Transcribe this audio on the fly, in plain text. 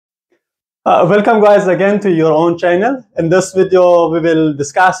Welcome guys again to your own channel. In this video, we will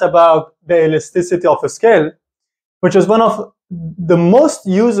discuss about the elasticity of a scale, which is one of the most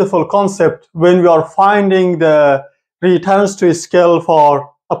useful concept when we are finding the returns to scale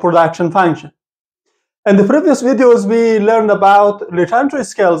for a production function. In the previous videos, we learned about return to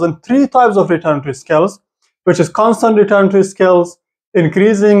scales and three types of return to scales, which is constant return to scales,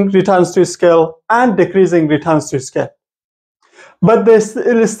 increasing returns to scale, and decreasing returns to scale. But this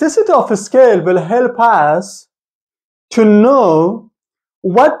elasticity of a scale will help us to know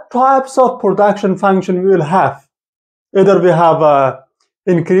what types of production function we will have. Either we have a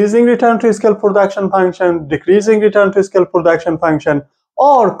increasing return to scale production function, decreasing return to scale production function,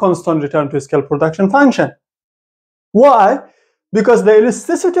 or constant return to scale production function. Why? Because the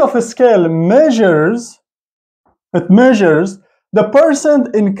elasticity of a scale measures the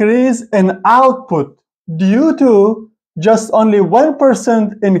percent increase in output due to just only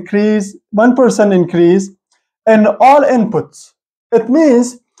 1% increase in all inputs. It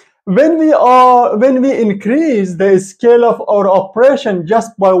means when we increase the scale of our operation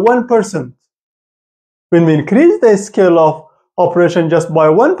just by 1%, when we increase the scale of operation just by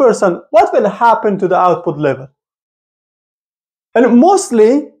 1%, what will happen to the output level? And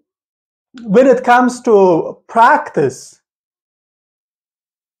mostly when it comes to practice,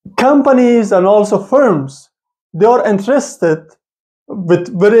 companies and also firms, they are interested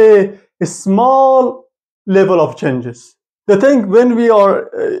with very small level of changes. They think when we are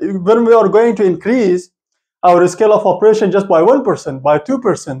going to increase our scale of operation just by 1%, by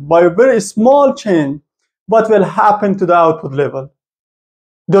 2%, by a very small change, what will happen to the output level?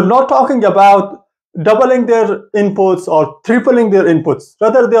 They're not talking about doubling their inputs or tripling their inputs.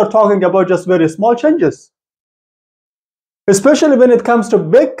 Rather, they are talking about just very small changes. Especially when it comes to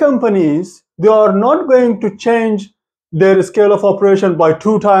big companies, they are not going to change their scale of operation by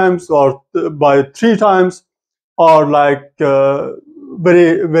 2 times or by 3 times or like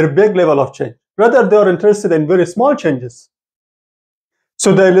very, very big level of change. Rather, they are interested in very small changes.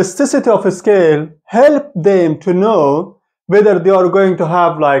 So the elasticity of a scale help them to know whether they are going to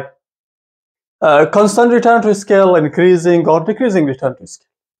have like constant return to scale, increasing or decreasing return to scale.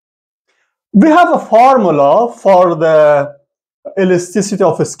 We have a formula for the elasticity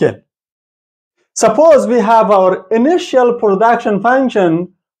of a scale. Suppose we have our initial production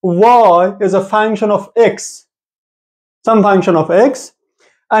function, y is a function of x, some function of x,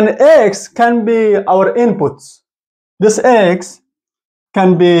 and x can be our inputs. This x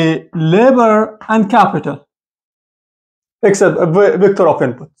can be labor and capital, except a vector of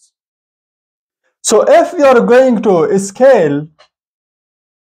inputs. So if we are going to scale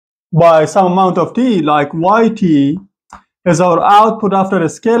by some amount of t, like yt is our output after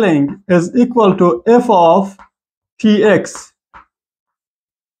scaling is equal to f of tx.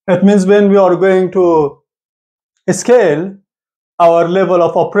 It means when we are going to scale our level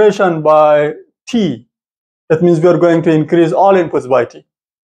of operation by t, that means we are going to increase all inputs by t.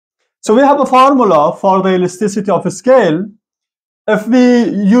 So we have a formula for the elasticity of a scale. If we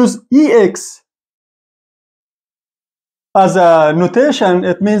use ex as a notation,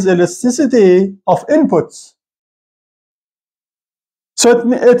 it means elasticity of inputs.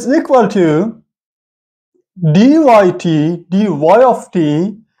 So it's equal to dyt, dy of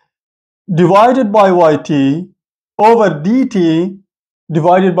t divided by yt over dt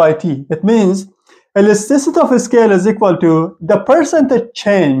divided by t. It means elasticity of a scale is equal to the percentage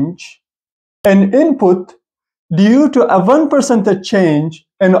change in input due to a 1% change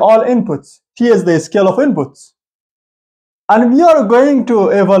in all inputs. T is the scale of inputs. And we are going to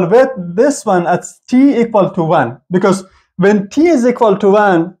evaluate this one at t equal to 1, because when t is equal to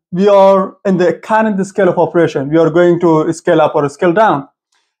 1, we are in the current scale of operation. We are going to scale up or scale down.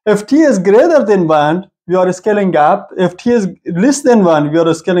 If t is greater than 1, we are scaling up. If t is less than 1, we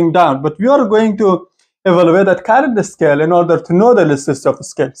are scaling down. But we are going to evaluate at current scale in order to know the elasticity of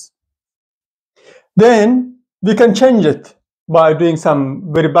scales. Then we can change it by doing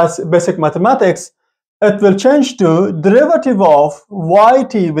some very basic mathematics. It will change to derivative of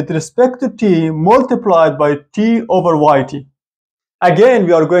yt with respect to t multiplied by t over yt. Again,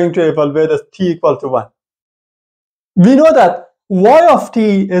 we are going to evaluate as t equal to 1. We know that y of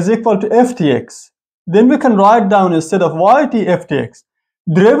t is equal to ftx. Then we can write down instead of yt ftx.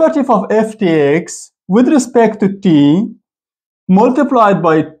 Derivative of ftx with respect to t multiplied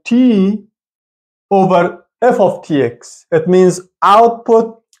by t over f of tx. It means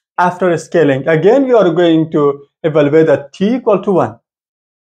output after scaling. Again, we are going to evaluate at t equal to 1.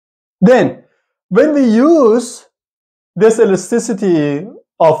 Then, when we use this elasticity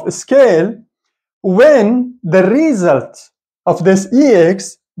of scale, when the result of this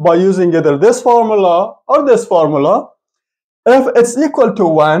ex by using either this formula or this formula. If it's equal to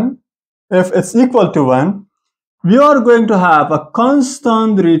 1, we are going to have a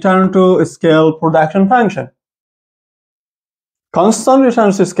constant return to scale production function. Constant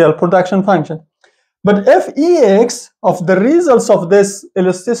return to scale production function. But if Ex of the results of this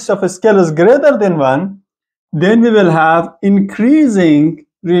elasticity of scale is greater than 1, then we will have increasing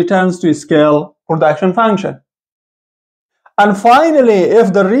returns to scale production function. And finally,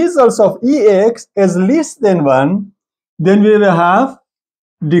 if the results of Ex is less than 1, then we will have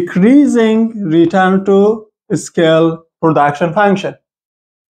decreasing return to scale production function.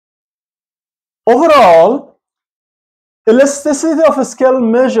 Overall, elasticity of scale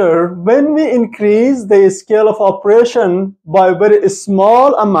measure when we increase the scale of operation by a very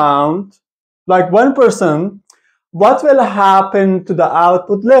small amount, like 1%, what will happen to the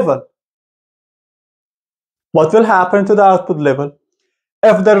output level? What will happen to the output level?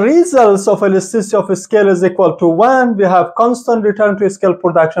 If the results of elasticity of scale is equal to 1, we have constant return to scale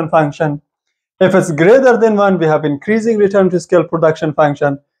production function. If it's greater than 1, we have increasing return to scale production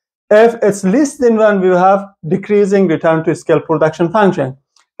function. If it's less than 1, we have decreasing return to scale production function.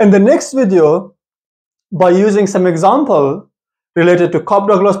 In the next video, by using some example related to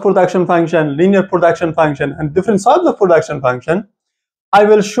Cobb-Douglas production function, linear production function, and different types of production function, I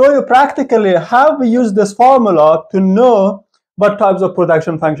will show you practically how we use this formula to know what types of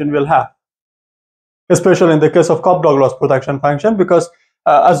production function we'll have, especially in the case of Cobb-Douglas production function, because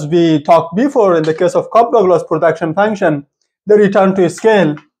as we talked before, in the case of Cobb-Douglas production function, the return to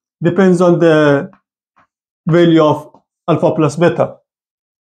scale depends on the value of alpha plus beta.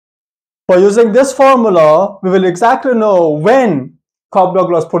 By using this formula, we will exactly know when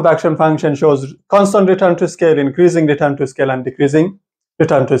Cobb-Douglas production function shows constant return to scale, increasing return to scale, and decreasing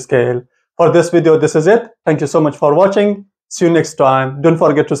return to scale. For this video, this is it. Thank you so much for watching. See you next time. Don't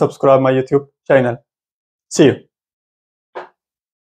forget to subscribe my YouTube channel. See you.